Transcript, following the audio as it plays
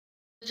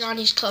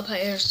Johnny's Club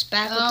Players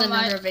back with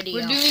another video.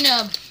 We're doing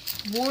a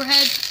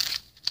Warhead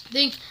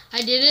thing.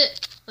 I did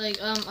it,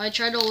 I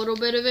tried a little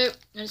bit of it,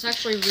 and it's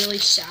actually really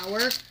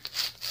sour.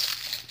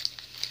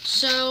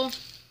 So,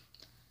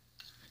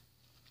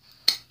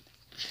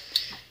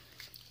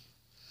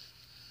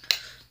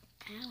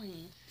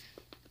 Owie.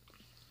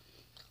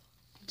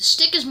 The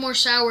stick is more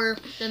sour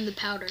than the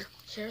powder.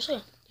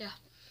 Seriously? Yeah.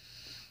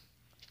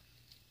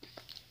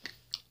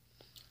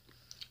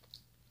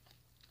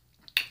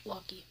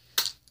 Lucky.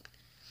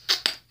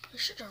 You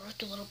should have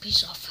ripped a little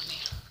piece off for me.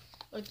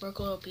 Broke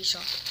a little piece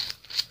off.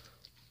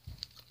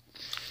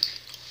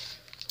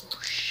 Oh,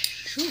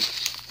 shoot.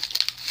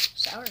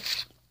 Sour.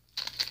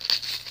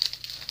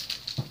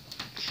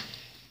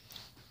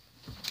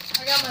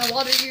 I got my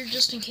water here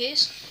just in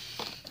case.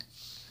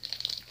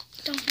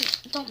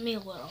 Don't me a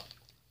little.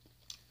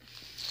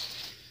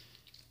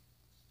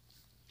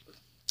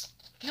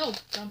 No,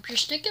 dump your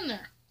stick in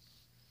there.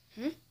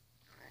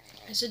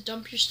 I said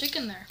dump your stick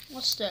in there.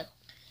 What stick?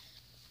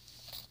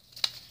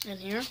 In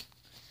here?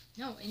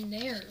 No, in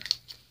there.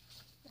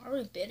 I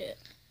already bit it.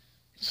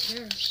 Who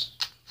cares?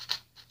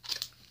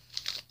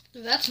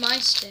 Dude, that's my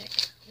stick.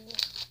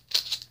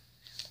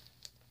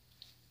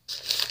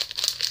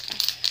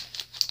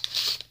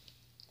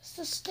 It's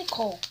the stick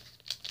hole.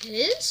 It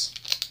is?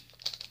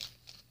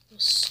 Well,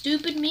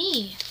 stupid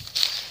me.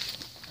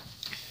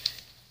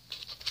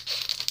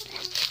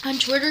 On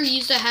Twitter,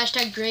 use the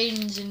hashtag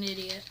Drayden's an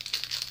idiot.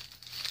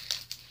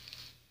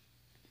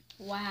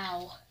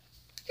 Wow.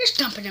 Just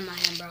dump it in my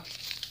hand, bro.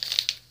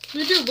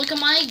 Dude, look at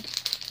my...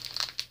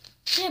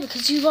 Yeah,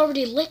 because you've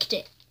already licked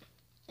it.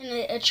 And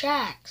it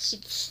attracts.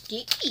 It's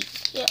sticky.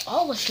 Yeah,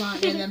 all the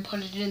slime and then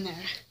put it in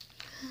there.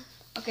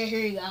 Okay,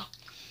 here you go.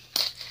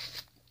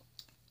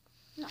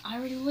 No, I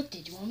already licked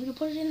it. You want me to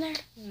put it in there?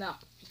 No.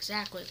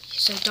 Exactly.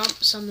 So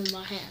dump some in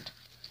my hand.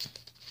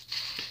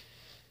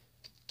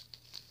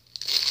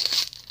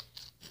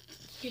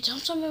 You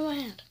dump some in my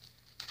hand.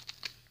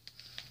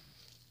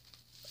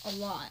 A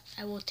lot.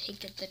 I will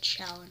take it the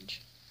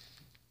challenge.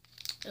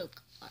 Oh,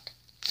 God.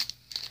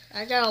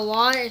 I got a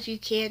lot, if you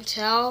can't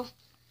tell.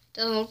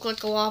 Doesn't look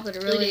like a lot, but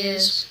it really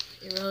is.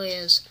 It really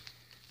is.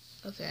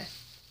 Okay.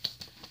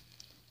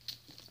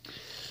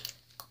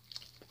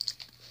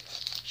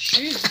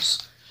 Shoes.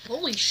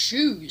 Holy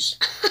shoes.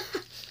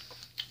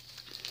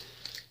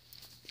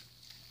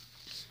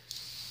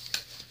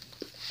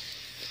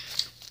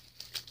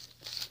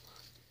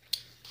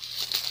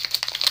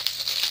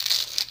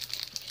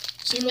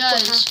 See,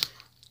 guys,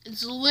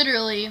 it's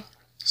literally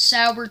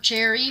sour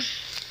cherry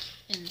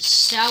and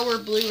sour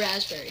blue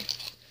raspberry.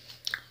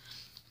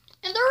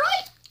 And they're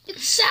right.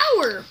 It's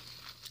sour.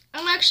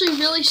 I'm actually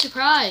really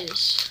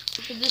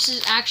surprised that this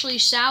is actually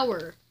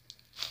sour.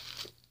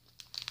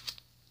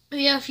 But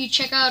yeah, if you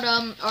check out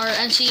our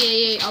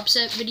NCAA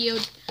upset video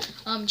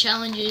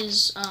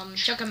challenges,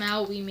 check them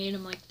out. We made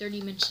them like 30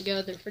 minutes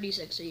ago. They're pretty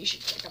sick, so you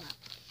should check them out.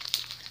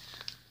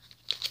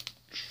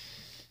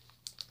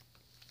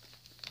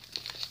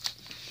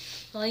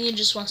 He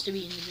just wants to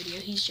be in the video.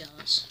 He's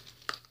jealous.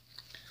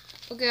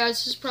 Okay,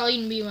 guys, this is probably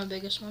going to be my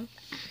biggest one.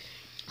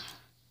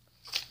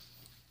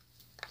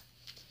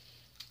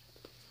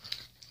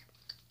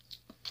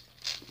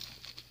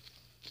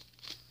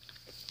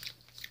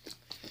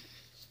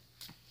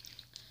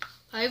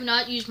 I have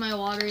not used my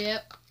water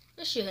yet.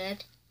 Yes, you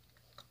had.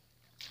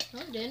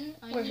 No, I didn't.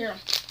 Where's here?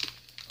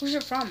 Who's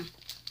it from?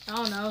 I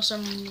don't know,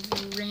 some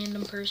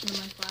random person in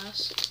my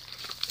class.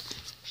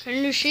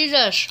 Can you see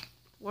this?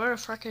 Where the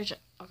frick is it?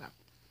 Okay.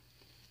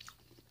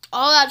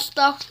 All that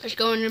stuff is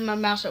going in my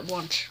mouth at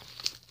once.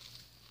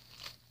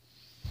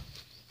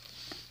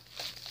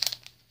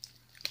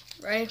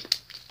 Right?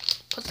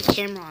 Put the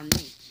camera on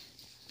me.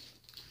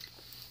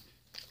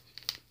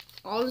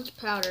 All this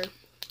powder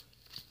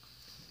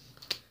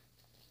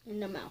in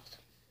the mouth.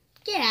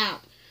 Get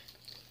out.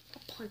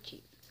 I'll punch you.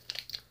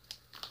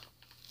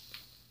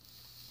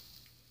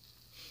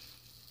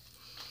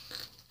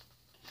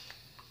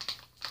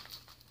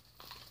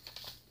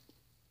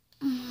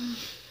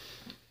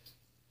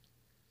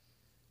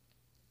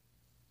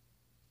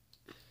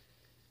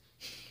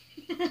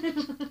 What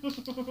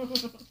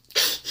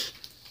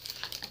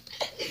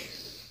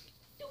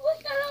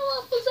kind of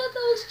laugh was that?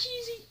 That was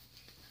cheesy.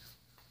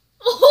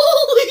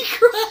 Holy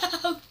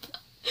crap!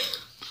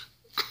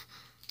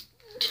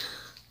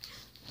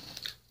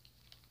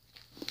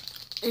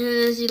 And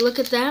as you look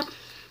at that,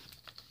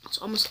 it's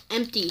almost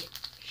empty.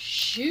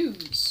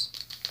 Shoes.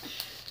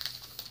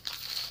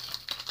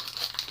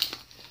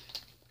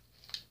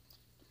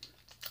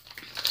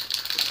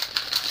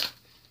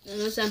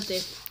 And it's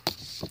empty.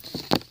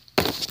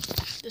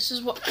 This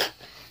is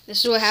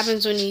what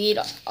happens when you eat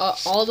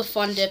all the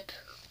fun dip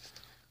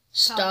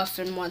stuff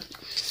in one.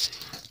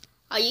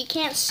 Oh, you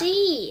can't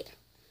see.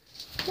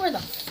 Where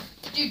the?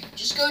 Dude,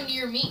 just go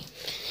near me.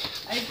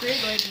 I have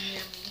great lighting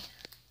near me.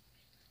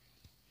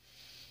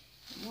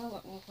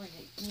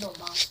 No,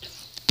 Mom.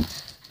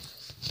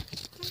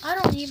 I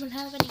don't even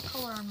have any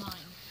color on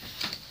mine.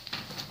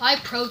 I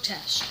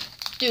protest.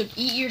 Dude,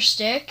 eat your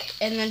stick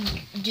and then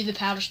do the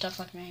powder stuff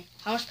like me.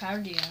 How much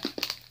powder do you have?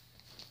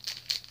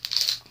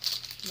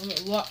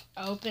 What?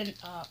 Open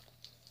up.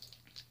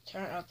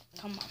 Turn it up.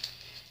 Come on.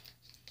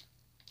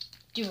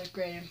 Do it,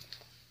 Graham.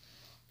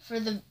 For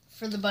the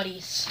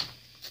buddies.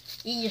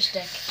 Eat your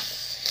stick.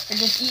 And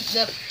just eat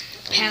the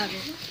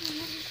powder.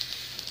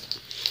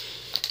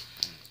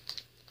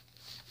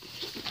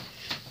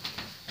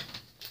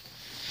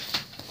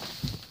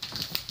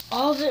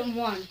 All of it in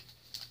one.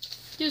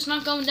 Dude, it's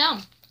not going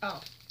down.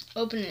 Oh.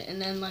 Open it and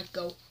then let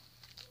go.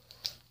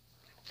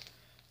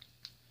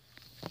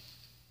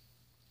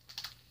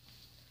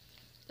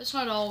 That's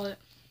not all of it.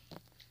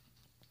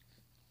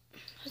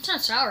 It's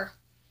not sour.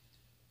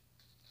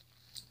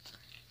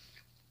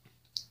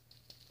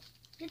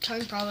 Your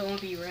tongue probably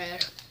won't be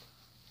red.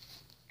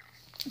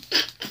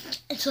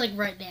 It's like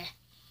right there.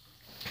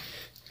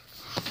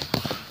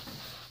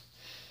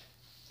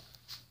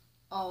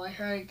 Oh, I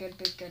heard a good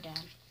bit go down.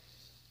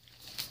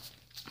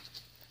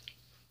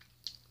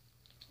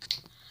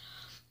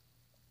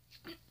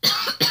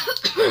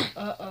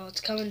 Uh-oh, it's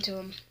coming to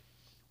him.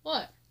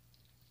 What?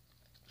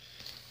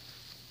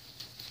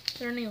 Is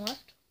there any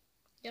left?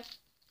 Yep,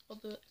 I'll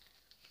do it.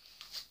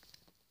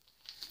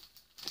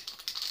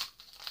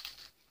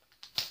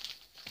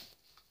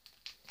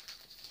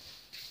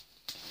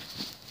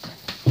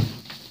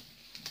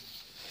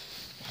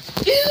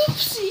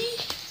 Oopsie!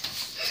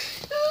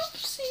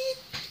 Oopsie!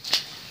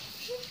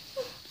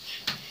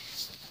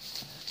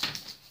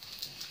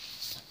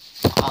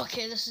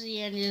 Okay, this is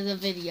the end of the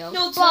video.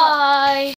 No, it's not. Bye!